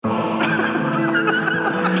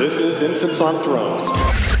This is Infants on Thrones.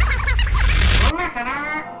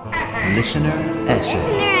 Listener Essay.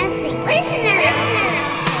 Listener Essay.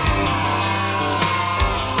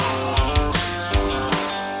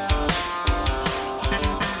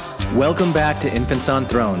 Welcome back to Infants on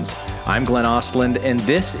Thrones. I'm Glenn Ostland, and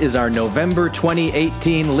this is our November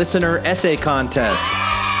 2018 Listener Essay Contest,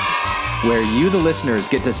 where you, the listeners,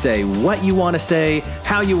 get to say what you want to say,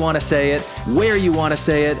 how you want to say it, where you want to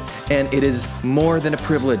say it, and it is more than a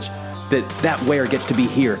privilege that where gets to be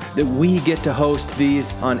here, that we get to host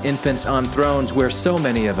these on Infants on Thrones, where so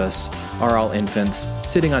many of us are all infants,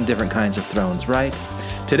 sitting on different kinds of thrones, right?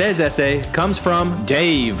 Today's essay comes from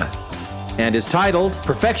Dave, and is titled,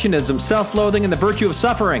 Perfectionism, Self-Loathing, and the Virtue of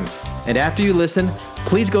Suffering. And after you listen,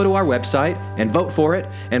 please go to our website and vote for it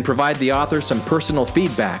and provide the author some personal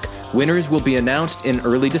feedback. Winners will be announced in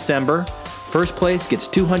early December. First place gets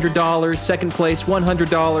 $200, second place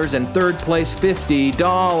 $100, and third place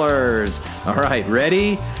 $50. All right,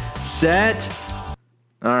 ready, set.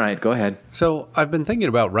 All right, go ahead. So I've been thinking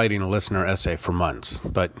about writing a listener essay for months,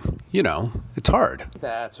 but, it's hard.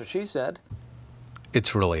 That's what she said.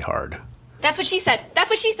 It's really hard. That's what she said. That's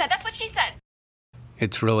what she said. That's what she said.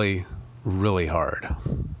 It's really, really hard.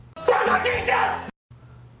 That's what she said!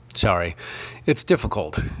 Sorry. It's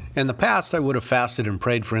difficult. In the past, I would have fasted and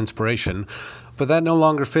prayed for inspiration, but that no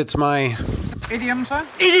longer fits my... Idiom, sir?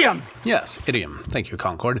 Idiom! Yes, idiom. Thank you,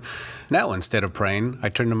 Concord. Now, instead of praying, I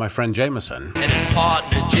turn to my friend Jameson. And his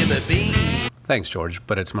partner, Jimmy Bean. Thanks, George,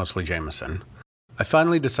 but it's mostly Jameson. I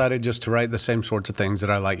finally decided just to write the same sorts of things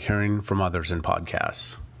that I like hearing from others in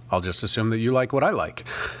podcasts. I'll just assume that you like what I like.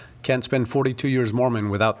 Can't spend 42 years Mormon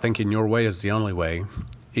without thinking your way is the only way.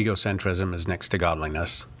 Egocentrism is next to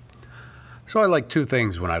godliness. So I like two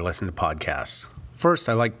things when I listen to podcasts. First,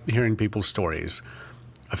 I like hearing people's stories.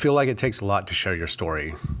 I feel like it takes a lot to share your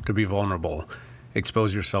story, to be vulnerable,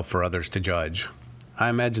 expose yourself for others to judge. I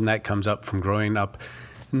imagine that comes up from growing up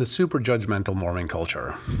in the super judgmental Mormon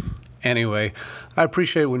culture. Anyway, I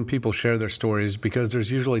appreciate when people share their stories because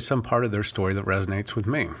there's usually some part of their story that resonates with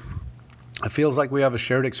me. It feels like we have a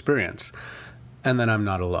shared experience, and then I'm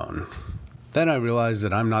not alone. Then I realize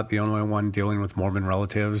that I'm not the only one dealing with Mormon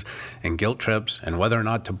relatives and guilt trips and whether or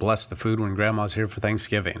not to bless the food when Grandma's here for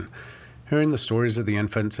Thanksgiving. Hearing the stories of the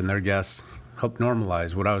infants and their guests helped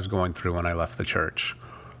normalize what I was going through when I left the church.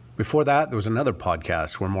 Before that, there was another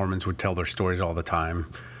podcast where Mormons would tell their stories all the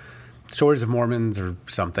time. Stories of Mormons or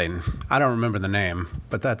something. I don't remember the name,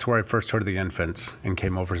 but that's where I first heard of the infants and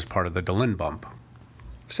came over as part of the Dehlin bump.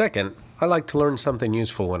 Second, I like to learn something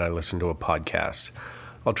useful when I listen to a podcast.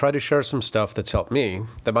 I'll try to share some stuff that's helped me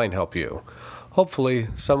that might help you. Hopefully,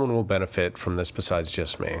 someone will benefit from this besides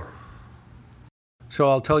just me. So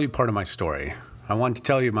I'll tell you part of my story. I want to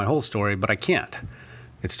tell you my whole story, but I can't.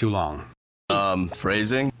 It's too long.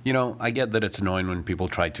 Phrasing? I get that it's annoying when people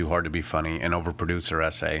try too hard to be funny and overproduce their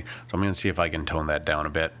essay, so I'm going to see if I can tone that down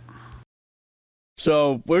a bit.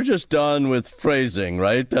 So, we're just done with phrasing,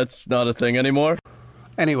 right? That's not a thing anymore?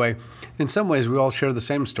 Anyway, in some ways we all share the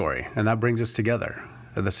same story, and that brings us together.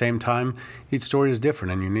 At the same time, each story is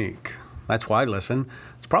different and unique. That's why I listen.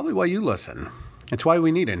 It's probably why you listen. It's why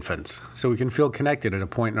we need infants, so we can feel connected at a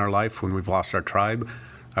point in our life when we've lost our tribe,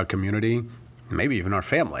 our community, maybe even our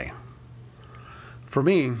family. For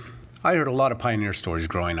me, I heard a lot of pioneer stories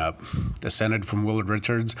growing up. Descended from Willard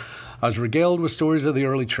Richards, I was regaled with stories of the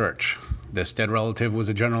early church. This dead relative was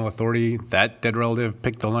a general authority. That dead relative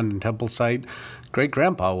picked the London Temple site.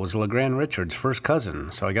 Great-grandpa was LeGrand Richards' first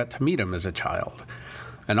cousin, so I got to meet him as a child.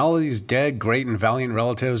 And all of these dead, great, and valiant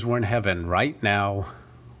relatives were in heaven right now,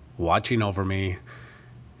 watching over me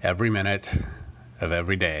every minute of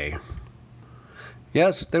every day.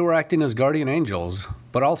 Yes, they were acting as guardian angels,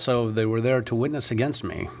 but also they were there to witness against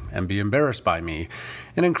me and be embarrassed by me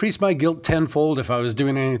and increase my guilt tenfold if I was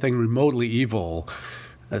doing anything remotely evil,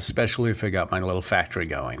 especially if it got my little factory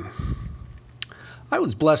going. I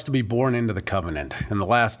was blessed to be born into the covenant in the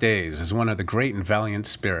last days as one of the great and valiant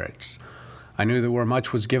spirits. I knew that where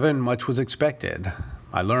much was given, much was expected.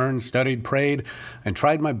 I learned, studied, prayed, and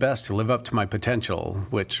tried my best to live up to my potential,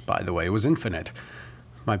 which, by the way, was infinite.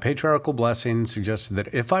 My patriarchal blessing suggested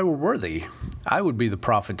that if I were worthy, I would be the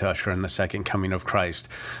prophet to usher in the second coming of Christ,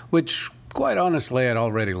 which, quite honestly, I'd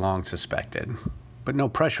already long suspected. But no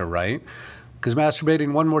pressure, right? Because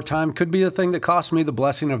masturbating one more time could be the thing that costs me the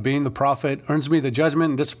blessing of being the prophet, earns me the judgment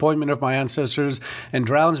and disappointment of my ancestors, and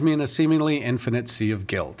drowns me in a seemingly infinite sea of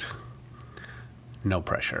guilt. No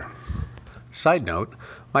pressure. Side note,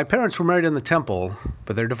 my parents were married in the temple,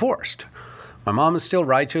 but they're divorced. My mom is still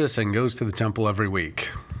righteous and goes to the temple every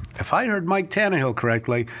week. If I heard Mike Tannehill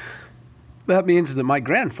correctly, That means that my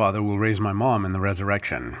grandfather will raise my mom in the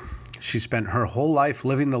resurrection. She spent her whole life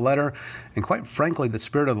living the letter and, quite frankly, the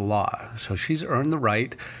spirit of the law. So she's earned the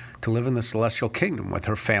right to live in the celestial kingdom with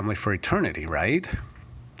her family for eternity, right?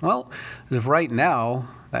 Well, as of right now,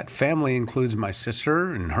 that family includes my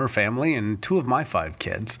sister and her family and 2 of my 5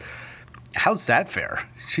 kids. How's that fair?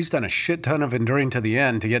 She's done a shit ton of enduring to the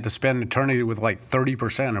end to get to spend eternity with like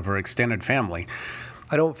 30% of her extended family.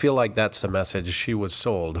 I don't feel like that's the message she was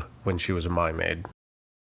sold when she was a my-maid.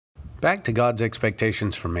 Back to God's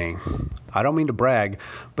expectations for me. I don't mean to brag,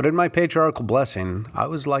 but in my patriarchal blessing, I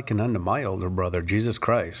was likened unto my older brother, Jesus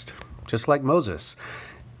Christ, just like Moses,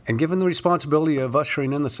 and given the responsibility of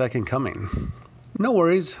ushering in the second coming. No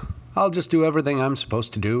worries, I'll just do everything I'm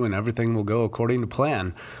supposed to do and everything will go according to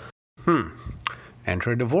plan.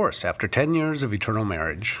 Enter a divorce after 10 years of eternal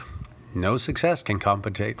marriage. No success can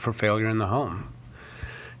compensate for failure in the home.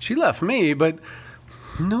 She left me, but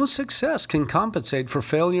no success can compensate for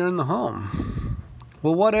failure in the home.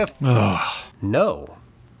 Well, what if... No,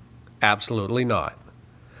 absolutely not.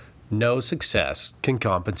 No success can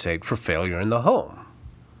compensate for failure in the home.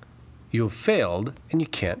 You have failed and you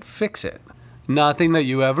can't fix it. Nothing that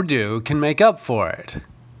you ever do can make up for it.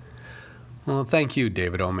 Well, thank you,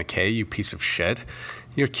 David O. McKay, you piece of shit.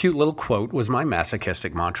 Your cute little quote was my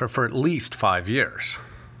masochistic mantra for at least 5 years.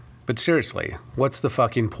 But seriously, what's the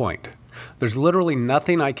fucking point? There's literally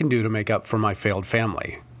nothing I can do to make up for my failed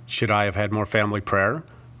family. Should I have had more family prayer?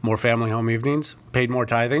 More family home evenings? Paid more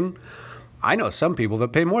tithing? I know some people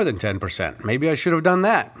that pay more than 10%. Maybe I should have done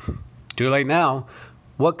that. Too late now.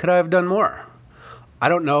 What could I have done more? I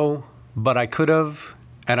don't know, but I could have,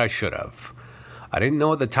 and I should have. I didn't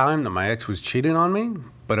know at the time that my ex was cheating on me,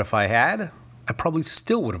 but if I had, I probably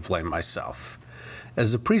still would have blamed myself.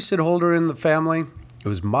 As the priesthood holder in the family, it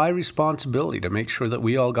was my responsibility to make sure that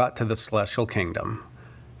we all got to the celestial kingdom,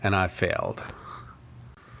 and I failed.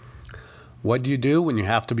 What do you do when you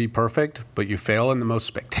have to be perfect, but you fail in the most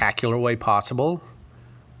spectacular way possible?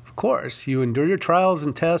 Of course, you endure your trials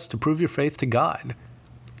and tests to prove your faith to God.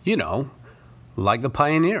 You know, like the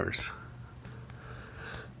pioneers.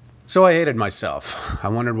 So I hated myself. I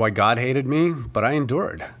wondered why God hated me, but I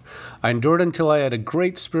endured. I endured until I had a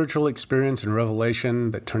great spiritual experience and revelation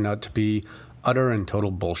that turned out to be utter and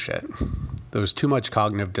total bullshit. There was too much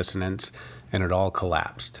cognitive dissonance, and it all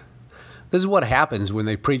collapsed. This is what happens when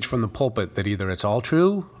they preach from the pulpit that either it's all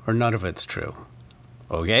true or none of it's true.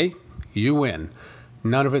 Okay, you win.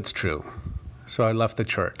 None of it's true. So I left the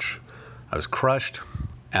church. I was crushed,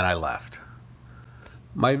 and I left.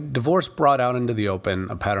 My divorce brought out into the open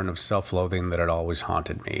a pattern of self-loathing that had always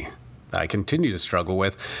haunted me, that I continue to struggle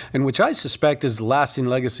with, and which I suspect is the lasting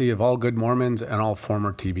legacy of all good Mormons and all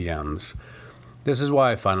former TBMs. This is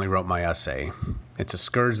why I finally wrote my essay. It's a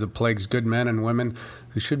scourge that plagues good men and women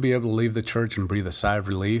who should be able to leave the church and breathe a sigh of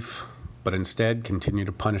relief, but instead continue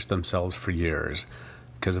to punish themselves for years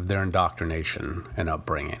because of their indoctrination and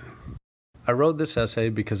upbringing. I wrote this essay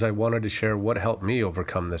because I wanted to share what helped me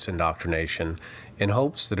overcome this indoctrination in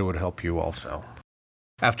hopes that it would help you also.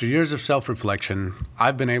 After years of self-reflection,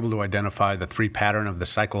 I've been able to identify the 3 patterns of the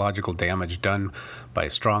psychological damage done by a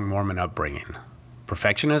strong Mormon upbringing: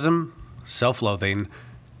 perfectionism, self-loathing,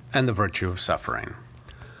 and the virtue of suffering.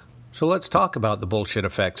 So let's talk about the bullshit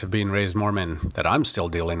effects of being raised Mormon that I'm still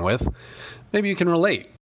dealing with. Maybe you can relate.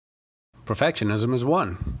 Perfectionism is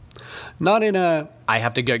one. Not in a, I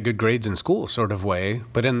have to get good grades in school sort of way,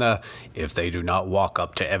 but in the, if they do not walk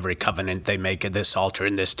up to every covenant they make at this altar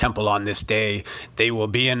in this temple on this day, they will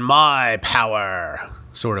be in my power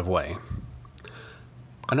sort of way.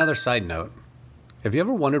 Another side note, have you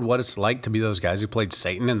ever wondered what it's like to be those guys who played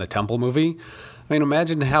Satan in the Temple movie? I mean,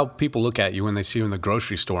 imagine how people look at you when they see you in the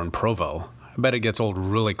grocery store in Provo. I bet it gets old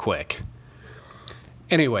really quick.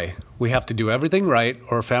 Anyway, we have to do everything right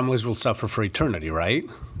or our families will suffer for eternity, right?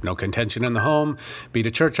 No contention in the home, be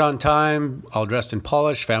to church on time, all dressed and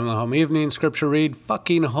polished, family home evening, scripture read,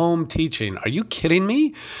 fucking home teaching. Are you kidding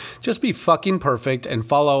me? Just be fucking perfect and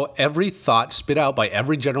follow every thought spit out by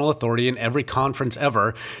every general authority in every conference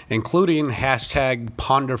ever, including hashtag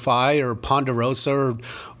Ponderfy or Ponderosa or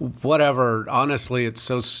whatever. Honestly, it's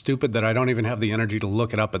so stupid that I don't even have the energy to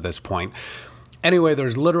look it up at this point. Anyway,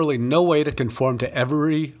 there's literally no way to conform to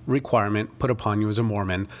every requirement put upon you as a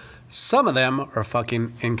Mormon. Some of them are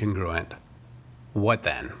fucking incongruent. What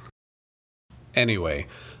then? Anyway,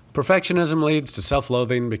 perfectionism leads to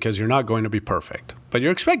self-loathing because you're not going to be perfect. But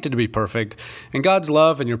you're expected to be perfect, and God's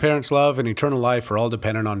love and your parents' love and eternal life are all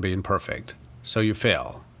dependent on being perfect. So you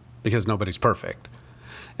fail, because nobody's perfect.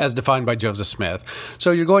 as defined by Joseph Smith.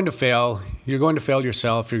 So you're going to fail. You're going to fail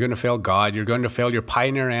yourself. You're going to fail God. You're going to fail your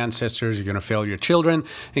pioneer ancestors. You're going to fail your children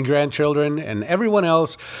and grandchildren and everyone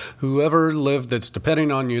else who ever lived that's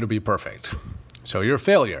depending on you to be perfect. So you're a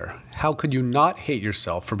failure. How could you not hate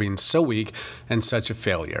yourself for being so weak and such a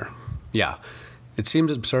failure? Yeah, it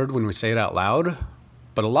seems absurd when we say it out loud,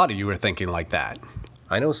 but a lot of you are thinking like that.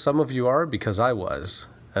 I know some of you are because I was,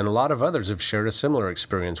 and a lot of others have shared a similar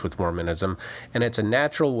experience with Mormonism, and it's a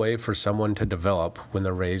natural way for someone to develop when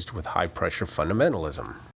they're raised with high-pressure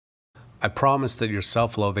fundamentalism. I promise that your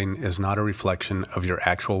self-loathing is not a reflection of your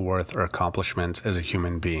actual worth or accomplishments as a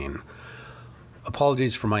human being.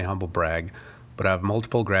 Apologies for my humble brag, but I have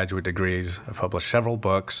multiple graduate degrees, I've published several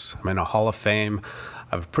books, I'm in a Hall of Fame,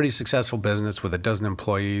 I have a pretty successful business with 12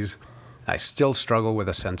 employees. I still struggle with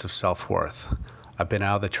a sense of self-worth. I've been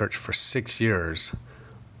out of the church for 6 years,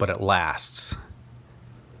 but it lasts.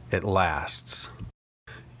 It lasts.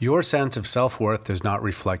 Your sense of self-worth does not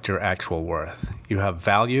reflect your actual worth. You have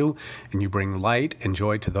value, and you bring light and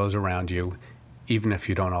joy to those around you, even if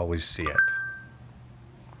you don't always see it.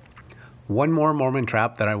 One more Mormon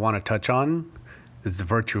trap that I want to touch on is the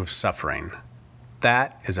virtue of suffering.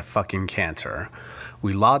 That is a fucking cancer.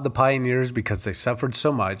 We laud the pioneers because they suffered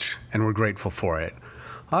so much, and we're grateful for it.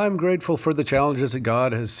 I'm grateful for the challenges that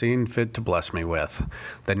God has seen fit to bless me with.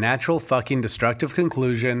 The natural fucking destructive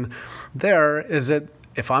conclusion there is that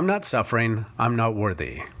if I'm not suffering, I'm not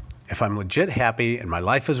worthy. If I'm legit happy and my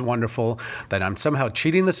life is wonderful, then I'm somehow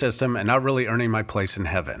cheating the system and not really earning my place in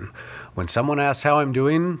heaven. When someone asks how I'm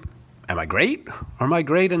doing, am I great? Or am I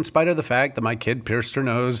great in spite of the fact that my kid pierced her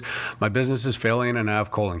nose, my business is failing, and I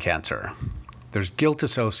have colon cancer? There's guilt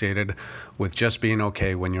associated with just being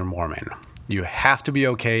okay when you're Mormon. You have to be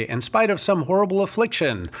okay in spite of some horrible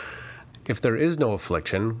affliction. If there is no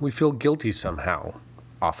affliction, we feel guilty somehow.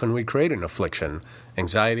 Often we create an affliction,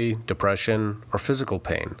 anxiety, depression, or physical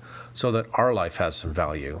pain, so that our life has some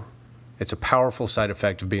value. It's a powerful side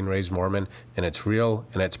effect of being raised Mormon, and it's real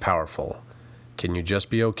and it's powerful. Can you just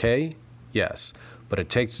be okay? Yes, but it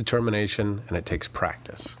takes determination and it takes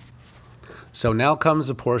practice. So now comes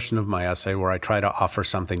the portion of my essay where I try to offer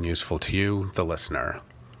something useful to you, the listener.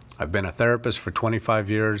 I've been a therapist for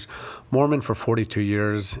 25 years, Mormon for 42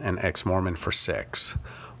 years, and ex-Mormon for 6.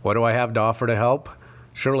 What do I have to offer to help?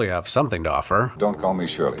 Surely I have something to offer. Don't call me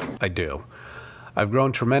Shirley. I do. I've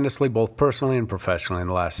grown tremendously both personally and professionally in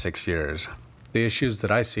the last 6 years. The issues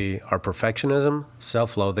that I see are perfectionism,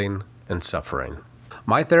 self-loathing, and suffering.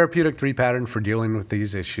 My therapeutic 3 pattern for dealing with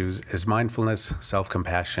these issues is mindfulness,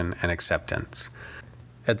 self-compassion, and acceptance.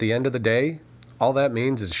 At the end of the day, all that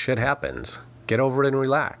means is shit happens. Get over it and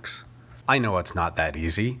relax. I know it's not that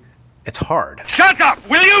easy. It's hard. Shut up!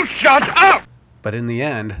 Will you shut up? But in the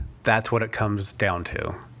end, that's what it comes down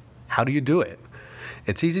to. How do you do it?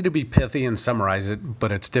 It's easy to be pithy and summarize it,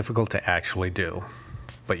 but it's difficult to actually do.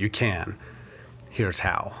 But you can. Here's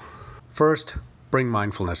how. First, bring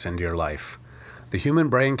mindfulness into your life. The human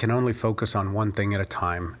brain can only focus on one thing at a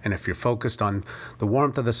time, and if you're focused on the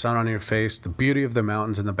warmth of the sun on your face, the beauty of the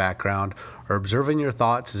mountains in the background, or observing your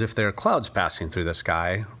thoughts as if they are clouds passing through the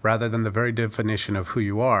sky, rather than the very definition of who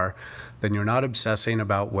you are, then you're not obsessing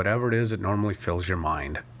about whatever it is that normally fills your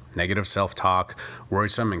mind. Negative self-talk,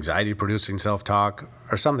 worrisome, anxiety-producing self-talk,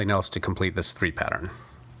 or something else to complete this 3 pattern.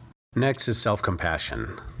 Next is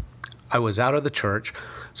self-compassion. I was out of the church,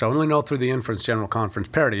 so I only know through the Inference General Conference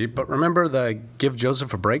parody, but remember the Give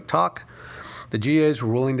Joseph a Break talk? The GAs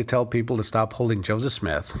were willing to tell people to stop holding Joseph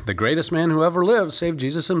Smith, the greatest man who ever lived, save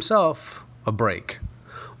Jesus himself, a break.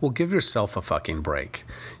 Well, give yourself a fucking break.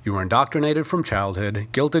 You were indoctrinated from childhood,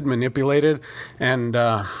 guilted, manipulated, and,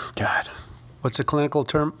 God, what's the clinical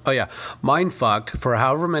term? Oh yeah, mind-fucked for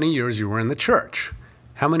however many years you were in the church.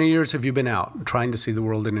 How many years have you been out trying to see the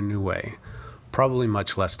world in a new way? Probably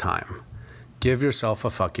much less time. Give yourself a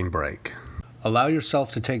fucking break. Allow yourself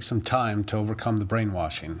to take some time to overcome the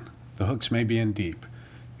brainwashing. The hooks may be in deep.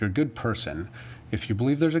 You're a good person. If you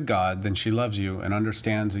believe there's a God, then she loves you and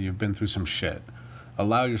understands that you've been through some shit.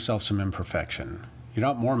 Allow yourself some imperfection. You're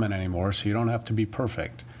not Mormon anymore, so you don't have to be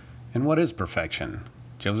perfect. And what is perfection?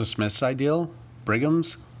 Joseph Smith's ideal?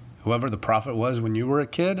 Brigham's? Whoever the prophet was when you were a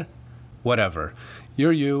kid? Whatever.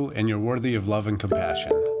 You're you, and you're worthy of love and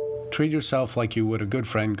compassion. Treat yourself like you would a good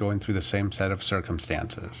friend going through the same set of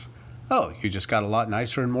circumstances. Oh, you just got a lot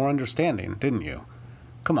nicer and more understanding, didn't you?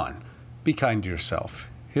 Come on, be kind to yourself.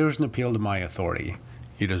 Here's an appeal to my authority.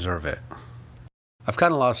 You deserve it. I've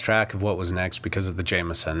kind of lost track of what was next because of the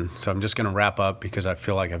Jameson, so I'm just going to wrap up because I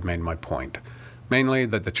feel like I've made my point. Mainly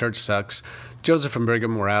that the church sucks. Joseph and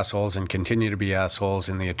Brigham were assholes and continue to be assholes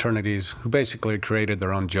in the eternities who basically created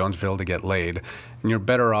their own Jonesville to get laid, and you're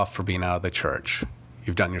better off for being out of the church.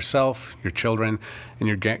 You've done yourself, your children, and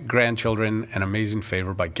your grandchildren an amazing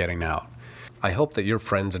favor by getting out. I hope that your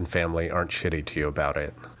friends and family aren't shitty to you about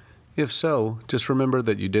it. If so, just remember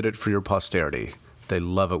that you did it for your posterity. They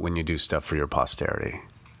love it when you do stuff for your posterity.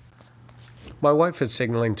 My wife is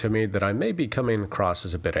signaling to me that I may be coming across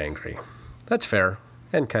as a bit angry. That's fair,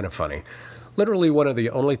 and kind of funny. Literally one of the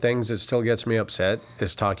only things that still gets me upset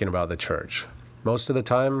is talking about the church. Most of the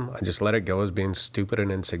time, I just let it go as being stupid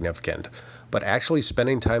and insignificant. But actually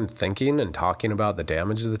spending time thinking and talking about the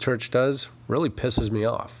damage the church does really pisses me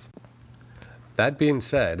off. That being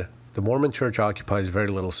said, the Mormon Church occupies very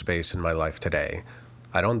little space in my life today.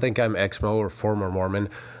 I don't think I'm ex-Mo or former Mormon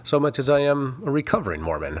so much as I am a recovering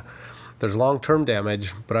Mormon. There's long-term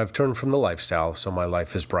damage, but I've turned from the lifestyle, so my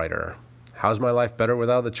life is brighter. How's my life better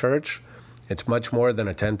without the church? It's much more than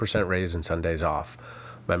a 10% raise and Sundays off.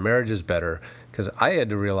 My marriage is better because I had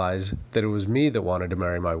to realize that it was me that wanted to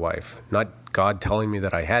marry my wife, not God telling me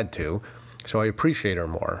that I had to, so I appreciate her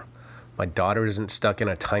more. My daughter isn't stuck in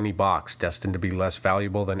a tiny box destined to be less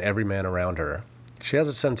valuable than every man around her. She has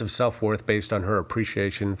a sense of self-worth based on her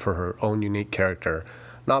appreciation for her own unique character,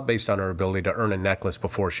 not based on her ability to earn a necklace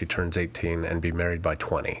before she turns 18 and be married by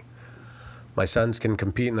 20. My sons can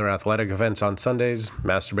compete in their athletic events on Sundays,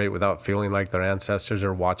 masturbate without feeling like their ancestors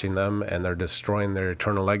are watching them and they're destroying their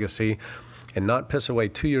eternal legacy, and not piss away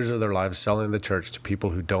 2 years of their lives selling the church to people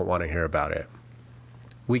who don't want to hear about it.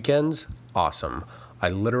 Weekends? Awesome. I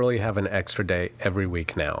literally have an extra day every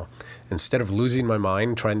week now. Instead of losing my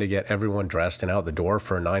mind trying to get everyone dressed and out the door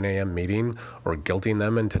for a 9 a.m. meeting, or guilting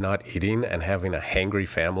them into not eating and having a hangry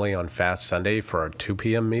family on Fast Sunday for our 2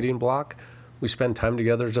 p.m. meeting block, we spend time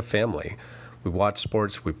together as a family. We watch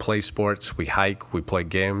sports, we play sports, we hike, we play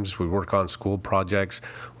games, we work on school projects,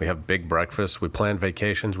 we have big breakfasts, we plan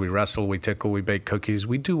vacations, we wrestle, we tickle, we bake cookies,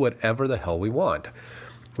 we do whatever the hell we want.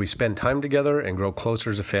 We spend time together and grow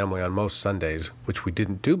closer as a family on most Sundays, which we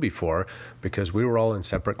didn't do before because we were all in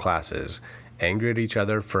separate classes, angry at each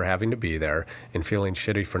other for having to be there, and feeling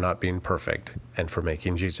shitty for not being perfect, and for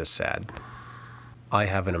making Jesus sad. I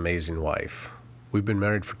have an amazing wife. We've been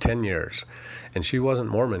married for 10 years, and she wasn't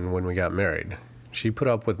Mormon when we got married. She put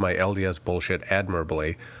up with my LDS bullshit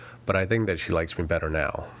admirably, but I think that she likes me better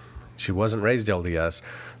now. She wasn't raised LDS,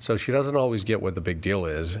 so she doesn't always get what the big deal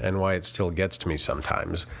is and why it still gets to me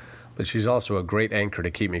sometimes. But she's also a great anchor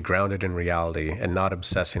to keep me grounded in reality and not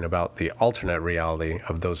obsessing about the alternate reality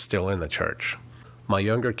of those still in the church. My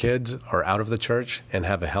younger kids are out of the church and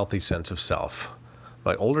have a healthy sense of self.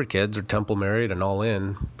 My older kids are temple married and all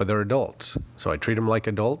in, but they're adults, so I treat them like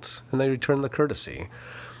adults and they return the courtesy.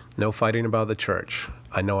 No fighting about the church.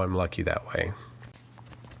 I know I'm lucky that way.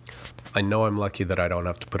 I know I'm lucky that I don't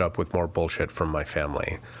have to put up with more bullshit from my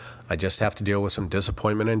family. I just have to deal with some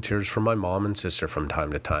disappointment and tears from my mom and sister from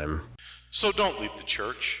time to time. So don't leave the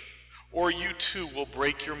church, or you too will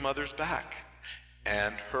break your mother's back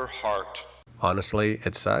and her heart. Honestly,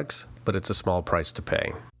 it sucks, but it's a small price to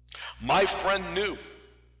pay. My friend knew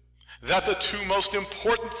that the two most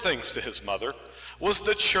important things to his mother was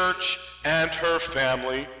the church and her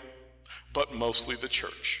family, but mostly the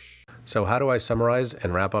church. So how do I summarize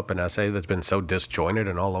and wrap up an essay that's been so disjointed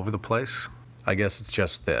and all over the place? I guess it's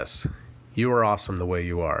just this. You are awesome the way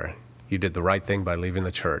you are. You did the right thing by leaving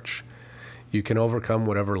the church. You can overcome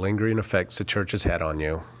whatever lingering effects the church has had on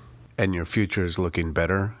you. And your future is looking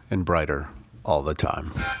better and brighter all the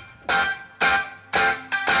time.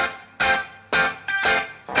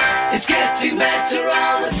 It's getting better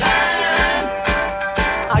all the time.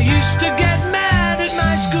 I used to get mad at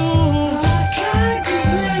my school. I can't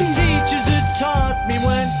complain. The teachers that taught me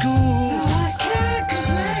weren't cool. I can't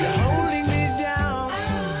complain. They're holding me down,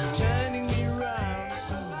 turning me round.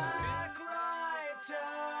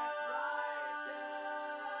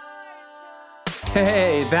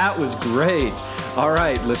 Hey, that was great. All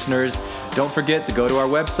right, listeners, don't forget to go to our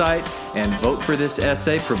website and vote for this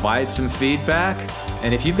essay, provide some feedback.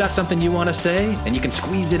 And if you've got something you want to say and you can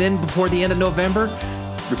squeeze it in before the end of November,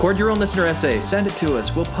 record your own listener essay, send it to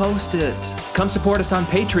us, we'll post it. Come support us on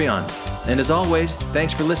Patreon. And as always,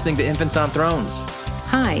 thanks for listening to Infants on Thrones.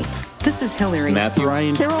 Hi, this is Hillary. Matthew.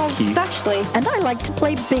 Ryan. Carol. Keith. Ashley. And I like to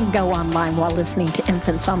play bingo online while listening to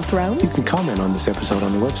Infants on Thrones. You can comment on this episode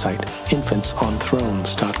on the website,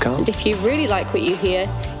 infantsonthrones.com. And if you really like what you hear,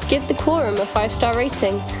 give the Quorum a 5-star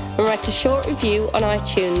rating and write a short review on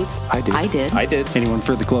iTunes. I did. Anyone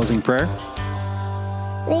for the closing prayer?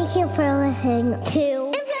 Thank you for listening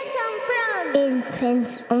to Infants on Thrones.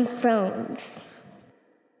 Infants on Thrones.